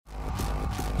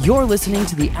You're listening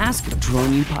to the Ask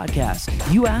Drone U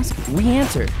podcast. You ask, we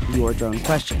answer your drone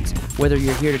questions. Whether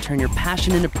you're here to turn your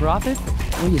passion into profit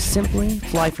or you simply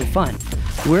fly for fun,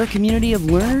 we're a community of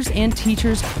learners and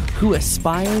teachers who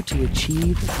aspire to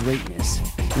achieve greatness.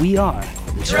 We are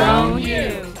Drone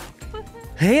U.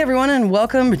 Hey everyone, and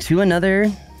welcome to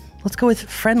another, let's go with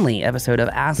friendly episode of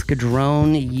Ask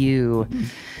Drone U.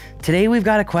 Today we've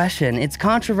got a question. It's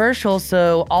controversial,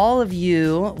 so all of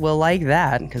you will like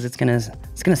that because it's gonna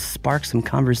spark some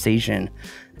conversation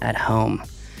at home.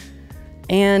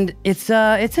 And it's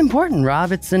important,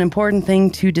 Rob. It's an important thing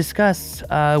to discuss,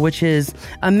 which is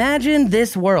imagine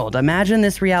this world, imagine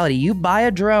this reality. You buy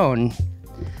a drone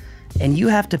and you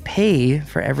have to pay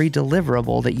for every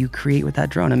deliverable that you create with that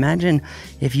drone. Imagine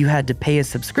if you had to pay a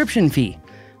subscription fee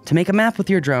to make a map with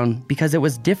your drone because it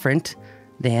was different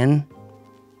than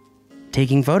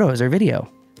taking photos or video.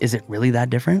 Is it really that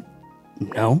different?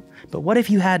 No. But what if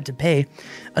you had to pay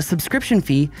a subscription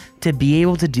fee to be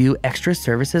able to do extra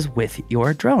services with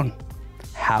your drone?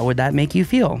 How would that make you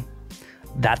feel?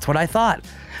 That's what I thought.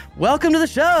 Welcome to the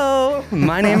show.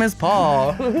 My name is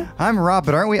Paul. I'm Rob,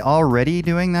 but aren't we already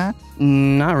doing that?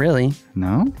 Not really.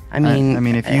 No? I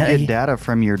mean, if you get data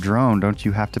from your drone, don't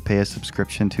you have to pay a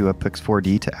subscription to a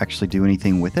Pix4D to actually do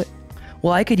anything with it?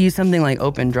 Well, I could use something like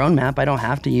Open Drone Map. I don't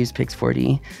have to use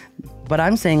Pix4D. But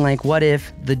I'm saying, like, what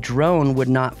if the drone would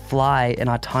not fly an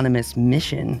autonomous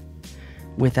mission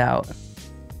without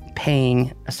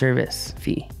paying a service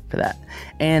fee for that?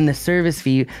 And the service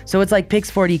fee, so it's like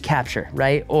Pix4D capture,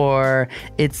 right? Or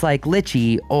it's like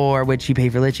Litchi, or which you pay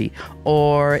for Litchi.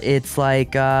 Or it's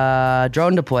like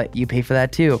Drone Deploy, you pay for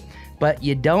that too. But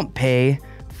you don't pay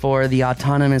for the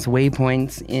autonomous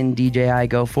waypoints in DJI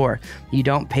Go 4. You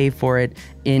don't pay for it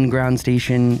in Ground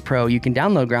Station Pro. You can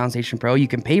download Ground Station Pro. You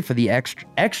can pay for the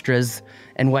extras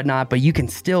and whatnot, but you can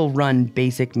still run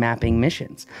basic mapping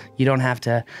missions. You don't have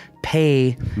to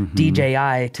pay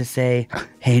DJI to say,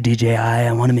 hey, DJI,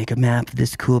 I want to make a map of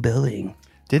this cool building.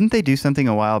 Didn't they do something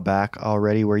a while back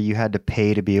already where you had to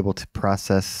pay to be able to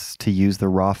use the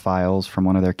raw files from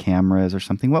one of their cameras or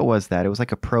something? What was that? It was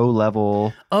like a pro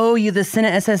level. Oh, the Cine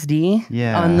SSD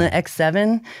on the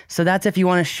X7? So that's if you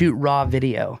want to shoot raw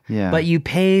video. Yeah. But you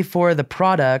pay for the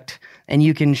product and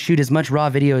you can shoot as much raw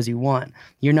video as you want.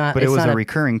 You're not. But it was a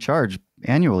recurring charge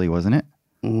annually, wasn't it?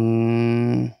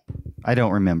 I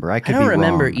don't remember. I don't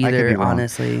remember either,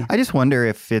 honestly. I just wonder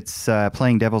if it's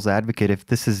playing devil's advocate, if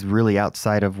this is really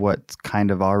outside of what's kind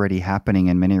of already happening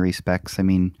in many respects. I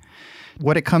mean,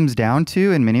 what it comes down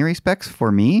to in many respects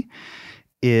for me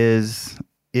is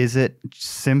it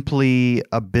simply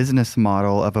a business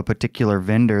model of a particular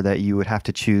vendor that you would have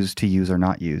to choose to use or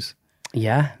not use?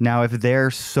 Yeah. Now, if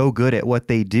they're so good at what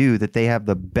they do that they have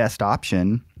the best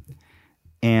option,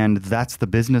 and that's the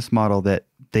business model that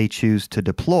they choose to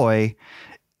deploy,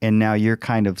 and now you're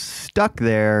kind of stuck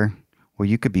there, well,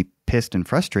 you could be pissed and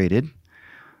frustrated,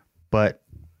 but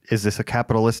is this a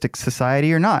capitalistic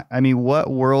society or not? I mean,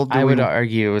 what world do I would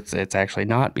argue it's actually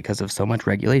not because of so much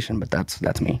regulation, but that's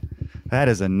me. That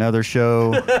is another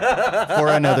show for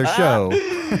another show.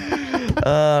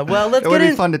 Well, let's it would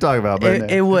be fun to talk about. But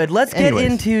it would. Let's get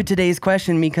into today's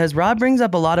question because Rob brings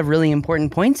up a lot of really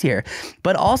important points here,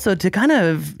 but also to kind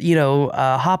of,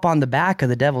 hop on the back of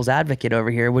the devil's advocate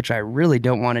over here, which I really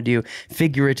don't want to do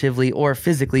figuratively or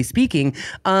physically speaking,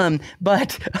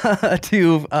 but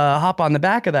to hop on the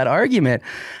back of that argument,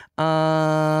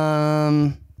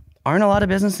 aren't a lot of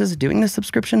businesses doing the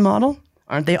subscription model?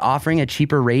 Aren't they offering a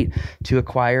cheaper rate to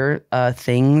acquire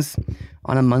things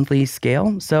on a monthly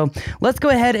scale? So let's go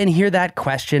ahead and hear that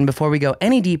question before we go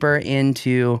any deeper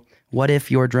into what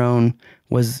if your drone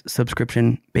was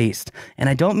subscription based. And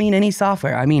I don't mean any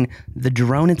software. I mean the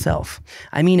drone itself.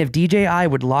 I mean if DJI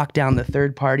would lock down the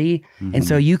third party and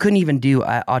so you couldn't even do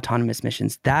autonomous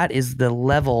missions. That is the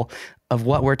level of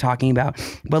what we're talking about.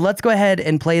 But let's go ahead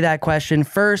and play that question.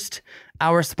 First,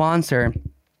 our sponsor.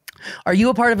 Are you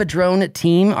a part of a drone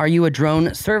team? Are you a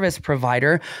drone service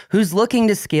provider who's looking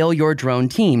to scale your drone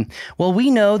team? Well, we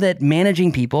know that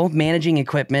managing people, managing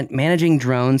equipment, managing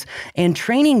drones, and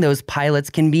training those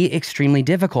pilots can be extremely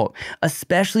difficult,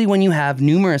 especially when you have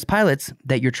numerous pilots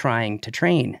that you're trying to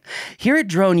train. Here at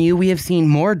Drone U, we have seen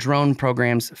more drone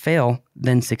programs fail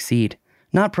than succeed.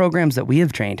 Not programs that we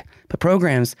have trained, but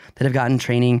programs that have gotten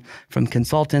training from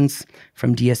consultants,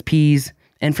 from DSPs,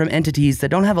 and from entities that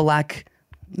don't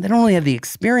really have the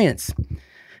experience.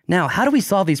 Now, how do we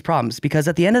solve these problems? Because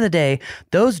at the end of the day,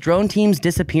 those drone teams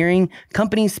disappearing,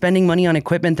 companies spending money on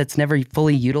equipment that's never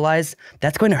fully utilized,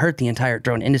 that's going to hurt the entire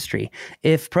drone industry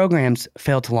if programs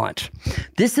fail to launch.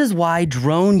 This is why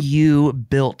Drone U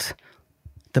built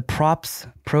the Props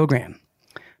program.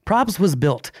 Props was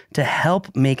built to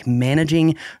help make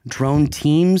managing drone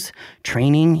teams,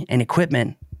 training, and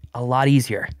equipment a lot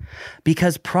easier,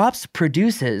 because Props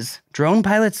produces drone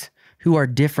pilots who are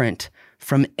different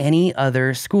from any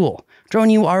other school.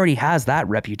 DroneU already has that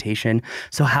reputation,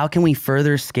 so how can we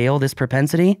further scale this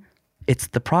propensity? It's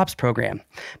the Props program,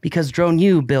 because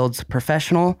DroneU builds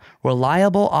professional,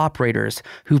 reliable operators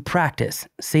who practice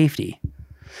safety.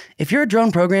 If you're a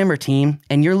drone programmer team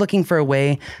and you're looking for a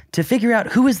way to figure out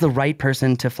who is the right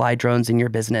person to fly drones in your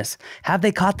business, have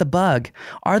they caught the bug?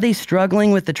 Are they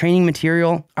struggling with the training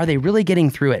material? Are they really getting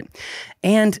through it?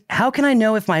 And how can I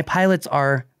know if my pilots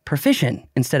are proficient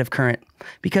instead of current?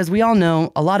 Because we all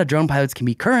know a lot of drone pilots can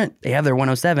be current, they have their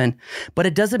 107, but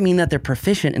it doesn't mean that they're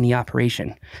proficient in the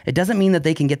operation. It doesn't mean that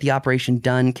they can get the operation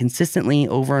done consistently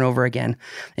over and over again.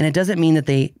 And it doesn't mean that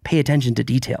they pay attention to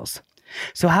details.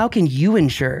 So how can you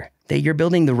ensure that you're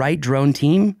building the right drone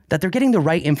team, that they're getting the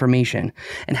right information?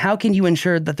 And how can you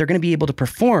ensure that they're going to be able to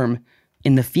perform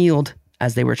in the field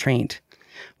as they were trained?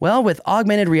 Well, with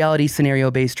augmented reality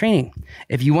scenario-based training.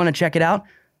 If you want to check it out,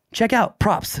 check out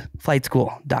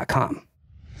propsflightschool.com.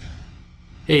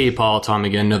 Hey, Paul, Tom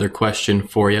again. Another question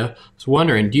for you. I was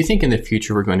wondering, do you think in the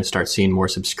future we're going to start seeing more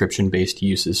subscription-based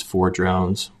uses for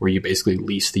drones, where you basically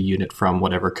lease the unit from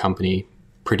whatever company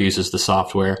produces the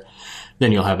software?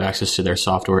 Then you'll have access to their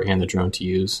software and the drone to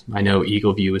use. I know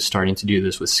EagleView is starting to do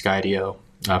this with Skydio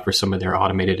for some of their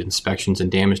automated inspections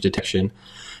and damage detection.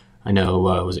 I know,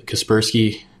 was it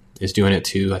Kaspersky is doing it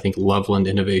too. I think Loveland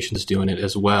Innovation is doing it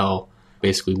as well,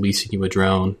 basically leasing you a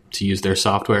drone to use their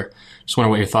software. Just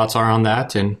wonder what your thoughts are on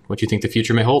that and what you think the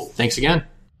future may hold. Thanks again.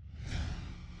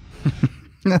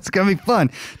 That's going to be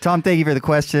fun. Tom, thank you for the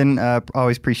question.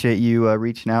 Always appreciate you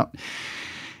reaching out.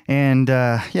 And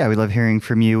yeah, we love hearing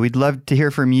from you. We'd love to hear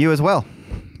from you as well,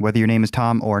 whether your name is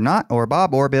Tom or not, or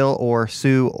Bob or Bill or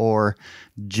Sue or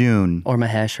June. Or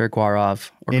Mahesh or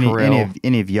Gaurav or Kirill.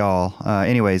 Any of y'all.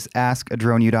 Anyways,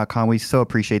 askdroneu.com. We so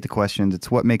appreciate the questions. It's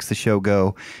what makes the show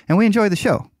go. And we enjoy the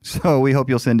show. So we hope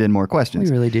you'll send in more questions.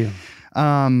 We really do.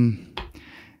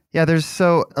 Yeah,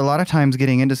 so a lot of times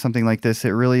getting into something like this, it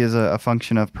really is a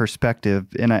function of perspective.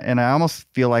 And I almost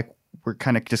feel like we're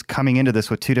kind of just coming into this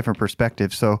with two different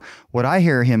perspectives. So what I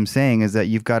hear him saying is that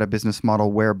you've got a business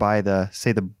model whereby the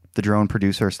drone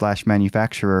producer /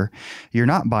 manufacturer, you're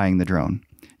not buying the drone.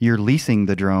 You're leasing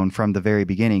the drone from the very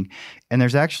beginning. And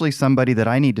there's actually somebody that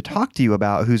I need to talk to you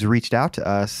about who's reached out to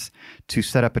us to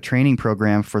set up a training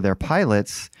program for their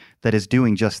pilots that is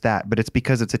doing just that. But it's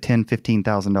because it's a $10,000,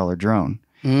 $15,000 drone.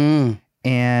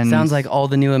 And sounds like all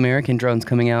the new American drones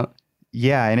coming out.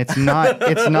 Yeah, and it's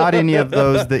not any of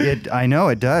those that I know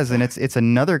it does, and it's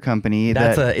another company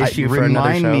that's an issue for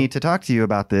another show. Remind me to talk to you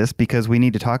about this because we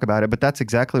need to talk about it. But that's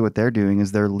exactly what they're doing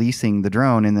is they're leasing the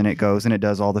drone, and then it goes and it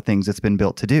does all the things it's been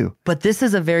built to do. But this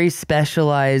is a very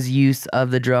specialized use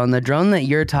of the drone. The drone that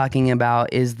you're talking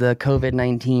about is the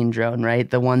COVID-19 drone, right?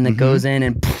 The one that goes in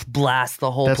and blasts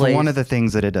the whole place. That's one of the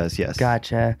things that it does. Yes.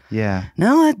 Gotcha. Yeah.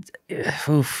 No,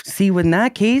 see, in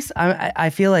that case, I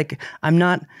feel like I'm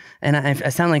not. And I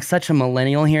sound like such a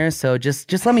millennial here, so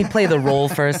just let me play the role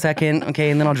for a second, okay,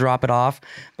 and then I'll drop it off.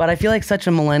 But I feel like such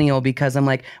a millennial because I'm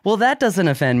like, well, that doesn't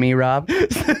offend me, Rob.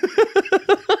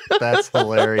 That's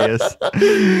hilarious.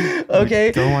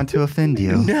 Okay. Don't want to offend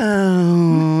you.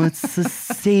 No, it's a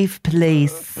safe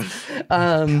place.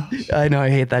 I know,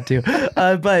 I hate that too.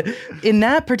 But in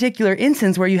that particular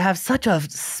instance where you have such a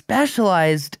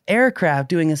specialized aircraft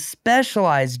doing a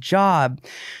specialized job,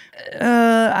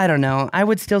 I don't know. I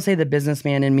would still say the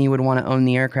businessman in me would want to own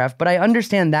the aircraft, but I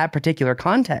understand that particular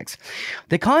context.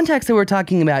 The context that we're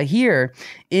talking about here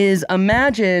is,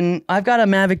 imagine I've got a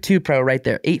Mavic 2 Pro right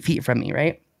there, 8 feet from me,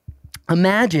 right?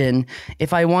 Imagine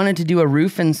if I wanted to do a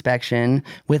roof inspection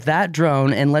with that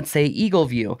drone and let's say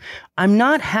EagleView. I'm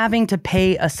not having to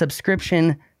pay a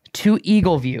subscription to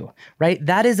EagleView, right?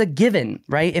 That is a given,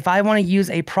 right? If I want to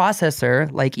use a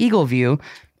processor like EagleView,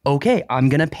 okay, I'm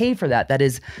going to pay for that. That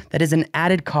is an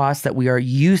added cost that we are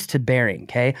used to bearing,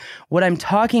 okay? What I'm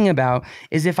talking about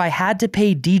is if I had to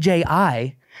pay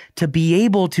DJI to be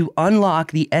able to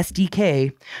unlock the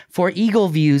SDK for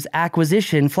EagleView's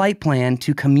acquisition flight plan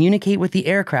to communicate with the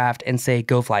aircraft and say,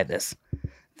 go fly this.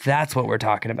 That's what we're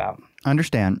talking about.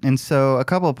 Understand. And so a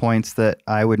couple of points that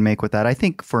I would make with that. I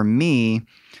think for me,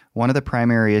 one of the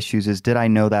primary issues is, did I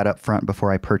know that up front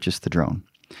before I purchased the drone?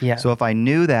 Yeah. So if I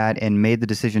knew that and made the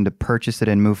decision to purchase it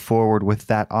and move forward with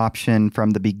that option from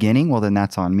the beginning, well, then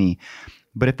that's on me.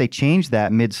 But if they change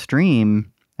that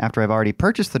midstream after I've already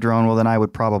purchased the drone, well, then I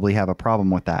would probably have a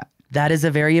problem with that. That is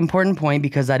a very important point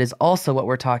because that is also what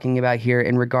we're talking about here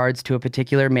in regards to a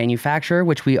particular manufacturer,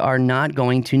 which we are not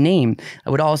going to name. I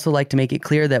would also like to make it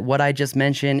clear that what I just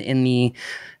mentioned in the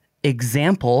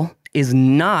example is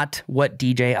not what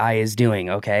DJI is doing,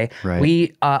 okay? Right.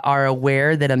 We are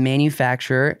aware that a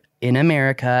manufacturer in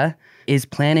America is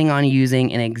planning on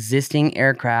using an existing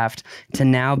aircraft to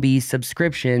now be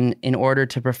subscription in order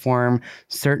to perform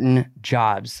certain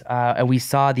jobs. And we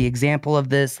saw the example of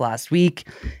this last week,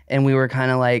 and we were kind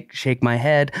of like, shake my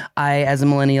head. I, as a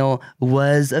millennial,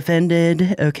 was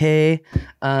offended, okay?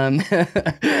 I'm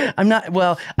not,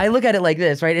 well, I look at it like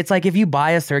this, right? It's like if you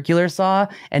buy a circular saw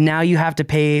and now you have to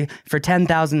pay for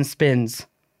 10,000 spins,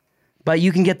 but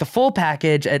you can get the full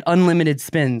package at unlimited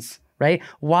spins. Right?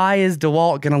 Why is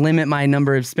DeWalt going to limit my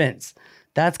number of spins?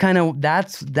 That's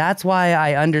why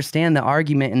I understand the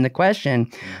argument in the question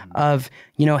of,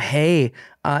 hey,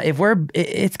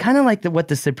 it's kind of like what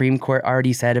the Supreme Court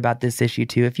already said about this issue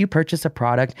too. If you purchase a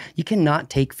product, you cannot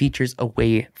take features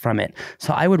away from it.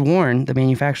 So I would warn the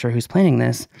manufacturer who's planning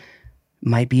this,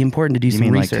 might be important to do some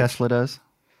research. Like Tesla does?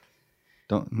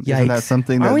 Isn't Yikes. that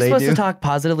something that Aren't we they supposed do? to talk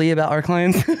positively about our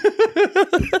clients?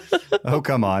 Oh,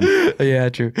 come on. Yeah,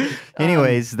 true.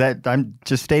 Anyways, that I'm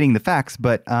just stating the facts,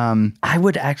 but I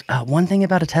would one thing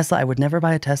about a Tesla, I would never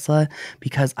buy a Tesla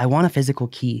because I want a physical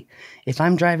key. If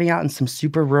I'm driving out in some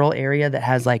super rural area that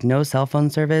has like no cell phone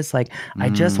service, like I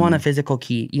just want a physical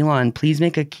key. Elon, please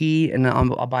make a key and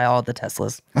I'll buy all the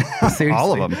Teslas. Seriously.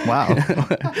 all of them. Wow.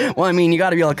 Well, I mean, you got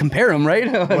to be able to compare them, right?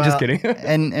 I'm just kidding.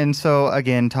 and so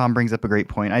again, Tom brings up a great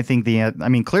point. I think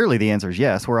clearly the answer is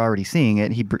yes. We're already seeing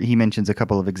it. He mentions a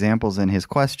couple of examples in his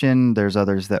question. There's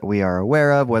others that we are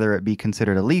aware of, whether it be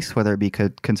considered a lease, whether it be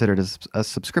considered as a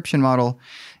subscription model.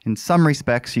 In some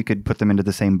respects, you could put them into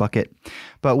the same bucket.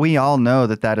 But we all know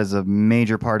that is a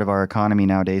major part of our economy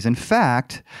nowadays. In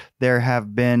fact, there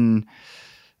have been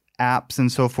apps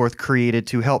and so forth created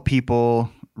to help people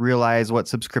realize what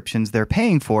subscriptions they're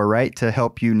paying for, right? To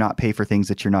help you not pay for things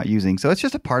that you're not using. So it's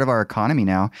just a part of our economy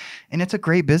now. And it's a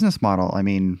great business model. I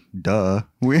mean, duh.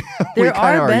 We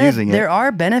kind of are using it. There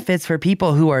are benefits for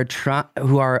people who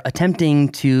are attempting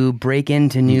to break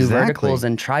into new verticals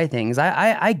and try things.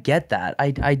 I get that.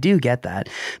 I do get that.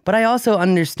 But I also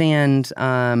understand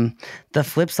the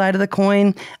flip side of the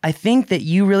coin. I think that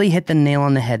you really hit the nail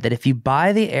on the head, that if you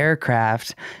buy the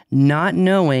aircraft not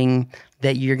knowing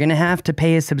that you're going to have to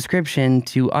pay a subscription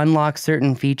to unlock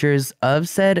certain features of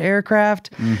said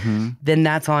aircraft, then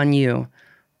that's on you.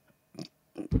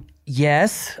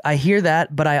 Yes, I hear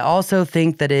that, but I also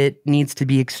think that it needs to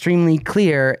be extremely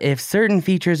clear if certain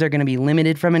features are going to be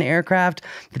limited from an aircraft,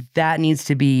 that needs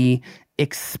to be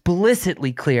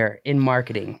explicitly clear in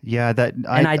marketing. Yeah,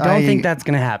 I don't think that's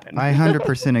going to happen. I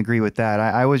 100% agree with that.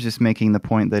 I was just making the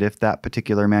point that if that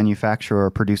particular manufacturer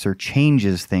or producer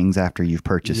changes things after you've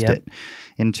purchased it,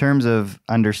 in terms of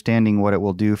understanding what it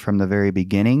will do from the very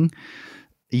beginning,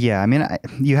 yeah, I mean,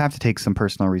 you have to take some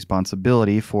personal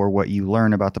responsibility for what you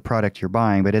learn about the product you're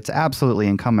buying, but it's absolutely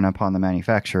incumbent upon the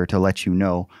manufacturer to let you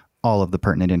know all of the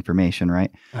pertinent information,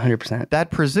 right? 100%.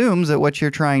 That presumes that what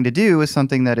you're trying to do is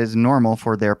something that is normal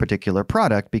for their particular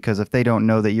product, because if they don't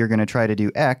know that you're going to try to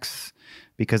do X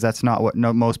because that's not what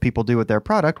most people do with their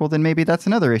product, well, then maybe that's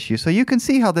another issue. So you can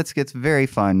see how this gets very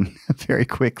fun very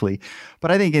quickly.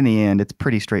 But I think in the end, it's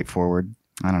pretty straightforward.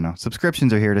 I don't know.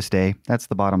 Subscriptions are here to stay. That's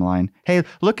the bottom line. Hey,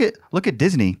 look at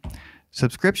Disney.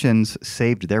 Subscriptions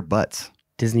saved their butts.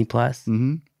 Disney Plus.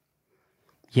 Mm-hmm.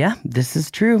 Yeah, this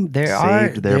is true.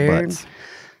 Saved their butts.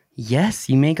 Yes,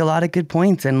 you make a lot of good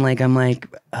points. And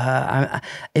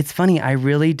it's funny. I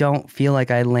really don't feel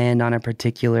like I land on a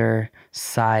particular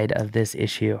side of this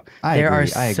issue. There are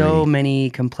so many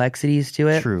complexities to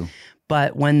it. True.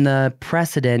 But when the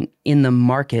precedent in the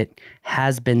market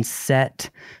has been set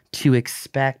to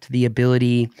expect the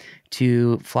ability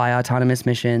to fly autonomous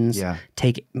missions,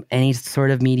 take any sort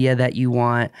of media that you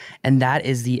want, and that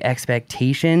is the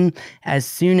expectation. As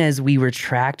soon as we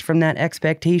retract from that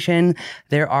expectation,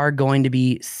 there are going to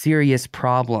be serious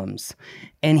problems.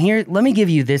 And here, let me give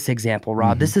you this example,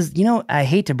 Rob. This is, I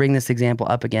hate to bring this example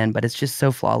up again, but it's just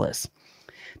so flawless.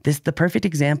 The perfect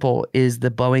example is the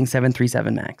Boeing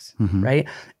 737 MAX, right?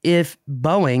 If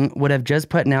Boeing would have just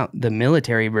put out the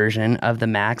military version of the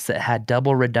MAX that had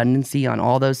double redundancy on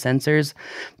all those sensors,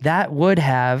 that would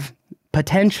have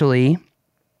potentially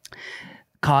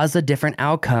caused a different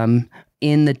outcome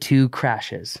in the two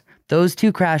crashes. Those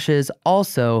two crashes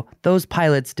also, those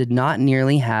pilots did not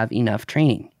nearly have enough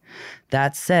training.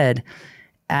 That said,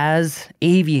 as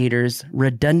aviators,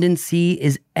 redundancy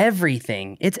is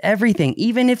everything. It's everything.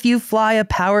 Even if you fly a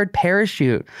powered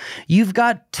parachute, you've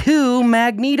got two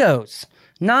magnetos,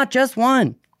 not just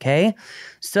one. Okay.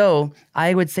 So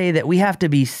I would say that we have to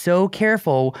be so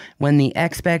careful when the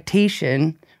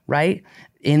expectation, right,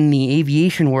 in the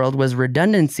aviation world was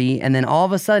redundancy. And then all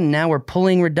of a sudden, now we're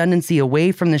pulling redundancy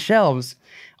away from the shelves.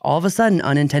 All of a sudden,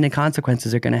 unintended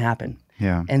consequences are going to happen.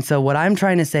 Yeah. And so what I'm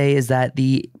trying to say is that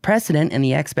the precedent and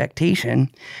the expectation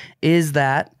is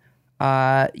that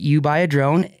you buy a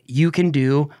drone, you can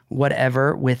do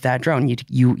whatever with that drone.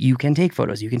 You can take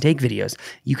photos, you can take videos,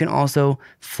 you can also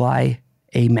fly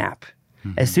a map.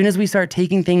 Mm-hmm. As soon as we start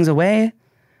taking things away,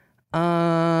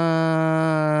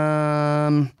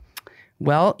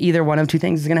 well, either one of two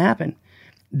things is going to happen.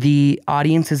 The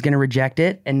audience is going to reject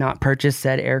it and not purchase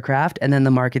said aircraft, and then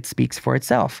the market speaks for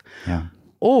itself. Yeah.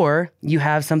 Or you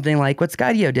have something like what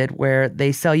Skydio did, where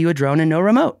they sell you a drone and no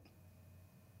remote.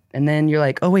 And then you're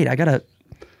like, oh wait, I gotta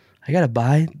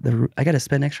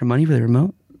spend extra money for the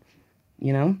remote,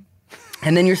 you know?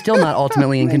 And then you're still not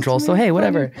ultimately in control. So hey,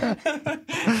 whatever.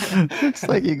 It's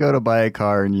like you go to buy a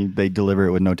car and they deliver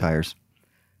it with no tires.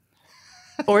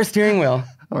 Or steering wheel.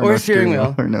 Or no steering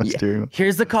wheel. Or no steering wheel.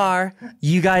 Here's the car.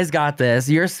 You guys got this.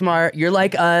 You're smart. You're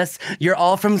like us. You're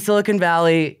all from Silicon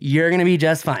Valley. You're going to be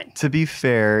just fine. To be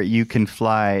fair, you can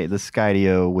fly the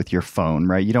Skydio with your phone,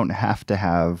 right? You don't have to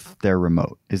have their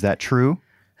remote. Is that true?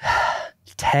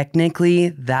 Technically,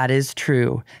 that is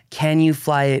true. Can you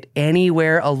fly it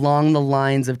anywhere along the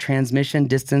lines of transmission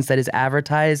distance that is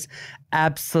advertised?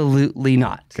 Absolutely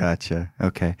not. Gotcha.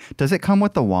 Okay. Does it come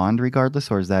with the wand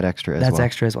regardless, or is that extra as well? That's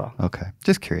extra as well. Okay.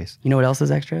 Just curious. You know what else is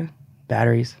extra?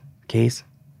 Batteries, case,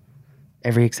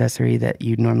 every accessory that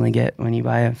you'd normally get when you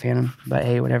buy a Phantom. But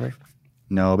hey, whatever.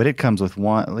 No, but it comes with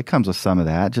one. It comes with some of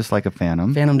that, just like a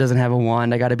Phantom. Phantom doesn't have a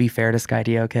wand. I got to be fair to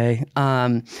Skydio, okay?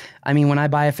 I mean, when I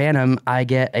buy a Phantom, I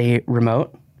get a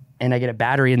remote, and I get a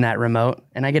battery in that remote,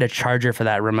 and I get a charger for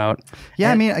that remote.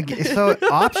 Yeah, and, I mean, so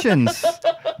options.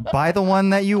 Buy the one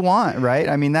that you want, right?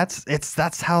 I mean, that's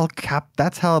how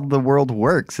the world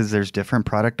works. Is there's different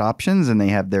product options, and they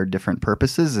have their different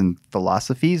purposes and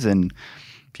philosophies. And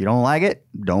if you don't like it,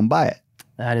 don't buy it.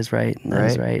 That is right.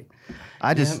 That is right.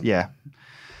 Yeah.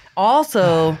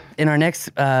 Also, in our next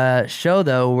show,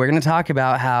 though, we're going to talk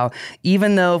about how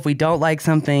even though if we don't like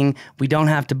something, we don't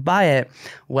have to buy it.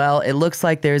 Well, it looks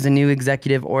like there's a new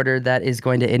executive order that is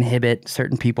going to inhibit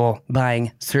certain people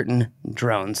buying certain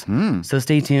drones. So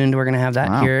stay tuned. We're going to have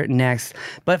that here next.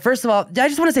 But first of all, I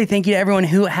just want to say thank you to everyone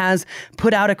who has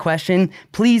put out a question.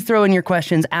 Please throw in your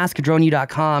questions,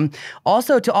 askdroneu.com.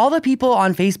 Also, to all the people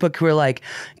on Facebook who are like,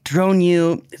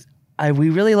 DroneU,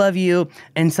 we really love you.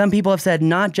 And some people have said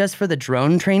not just for the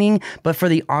drone training, but for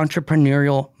the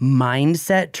entrepreneurial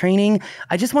mindset training.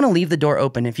 I just want to leave the door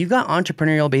open. If you've got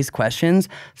entrepreneurial based questions,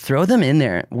 throw them in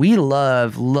there. We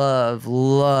love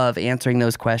answering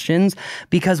those questions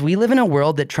because we live in a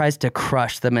world that tries to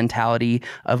crush the mentality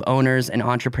of owners and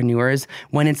entrepreneurs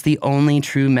when it's the only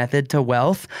true method to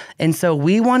wealth. And so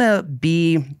we want to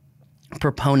be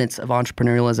proponents of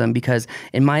entrepreneurialism because,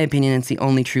 in my opinion, it's the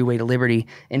only true way to liberty.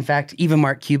 In fact, even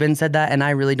Mark Cuban said that, and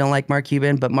I really don't like Mark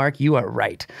Cuban, but Mark, you are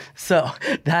right. So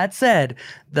that said,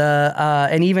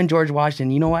 and even George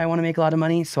Washington, you know why I want to make a lot of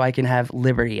money? So I can have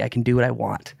liberty. I can do what I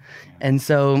want. And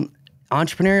so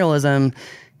entrepreneurialism,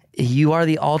 you are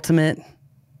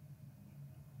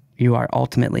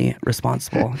ultimately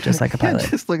responsible, just like a pilot.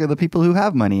 Just look at the people who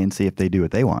have money and see if they do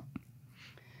what they want.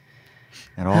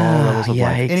 At all levels of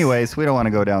life. Anyways, we don't want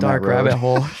to go down dark that road. Rabbit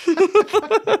hole.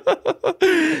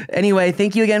 Anyway,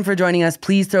 thank you again for joining us.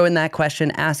 Please throw in that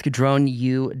question,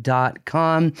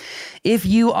 askdroneu.com. If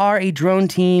you are a drone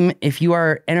team, if you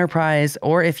are enterprise,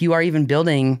 or if you are even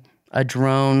building a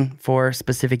drone for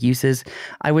specific uses,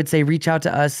 I would say reach out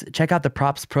to us. Check out the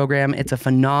Props program. It's a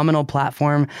phenomenal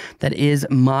platform that is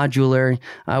modular.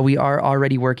 We are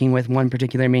already working with one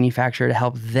particular manufacturer to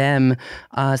help them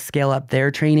scale up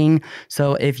their training.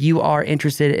 So if you are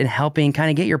interested in helping kind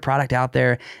of get your product out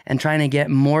there and trying to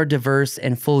get more diverse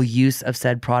and full use of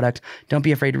said product, don't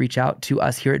be afraid to reach out to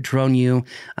us here at DroneU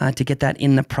to get that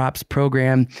in the Props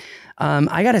program.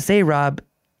 I got to say, Rob,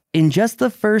 in just the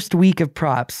first week of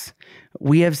Props,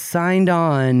 we have signed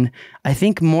on, I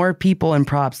think, more people in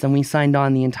Props than we signed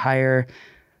on the entire,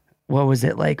 what was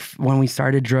it like when we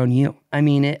started DroneU? I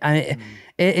mean,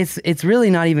 it's really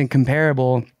not even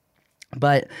comparable,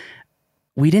 but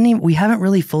we haven't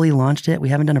really fully launched it. We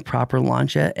haven't done a proper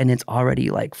launch yet, and it's already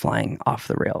like flying off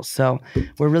the rails. So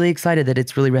we're really excited that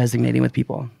it's really resonating with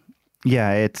people.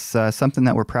 Yeah, it's something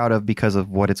that we're proud of because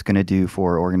of what it's going to do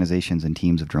for organizations and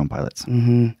teams of drone pilots.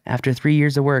 Mm-hmm. After 3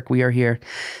 years of work, we are here.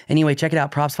 Anyway, check it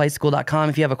out, propsflightschool.com.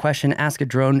 If you have a question,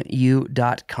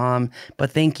 askdroneu.com.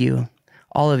 But thank you,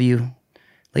 all of you,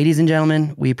 Ladies and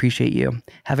gentlemen, we appreciate you.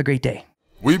 Have a great day.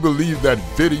 We believe that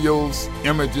videos,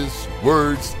 images,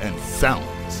 words, and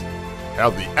sounds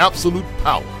have the absolute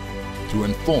power to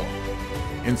inform,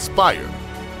 inspire,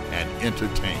 and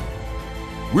entertain.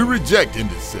 We reject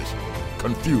indecision,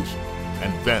 confusion,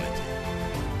 and vanity,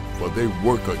 for they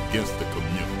work against the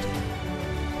community.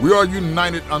 We are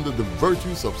united under the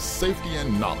virtues of safety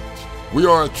and knowledge. We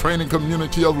are a training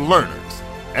community of learners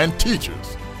and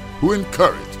teachers who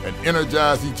encourage and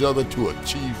energize each other to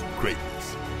achieve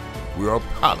greatness. We are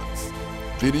pilots,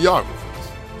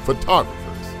 videographers,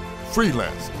 photographers,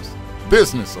 freelancers,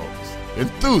 business owners,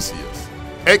 enthusiasts,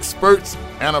 experts,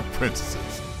 and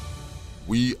apprentices.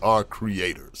 We are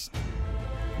creators.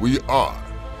 We are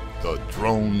the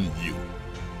Drone U.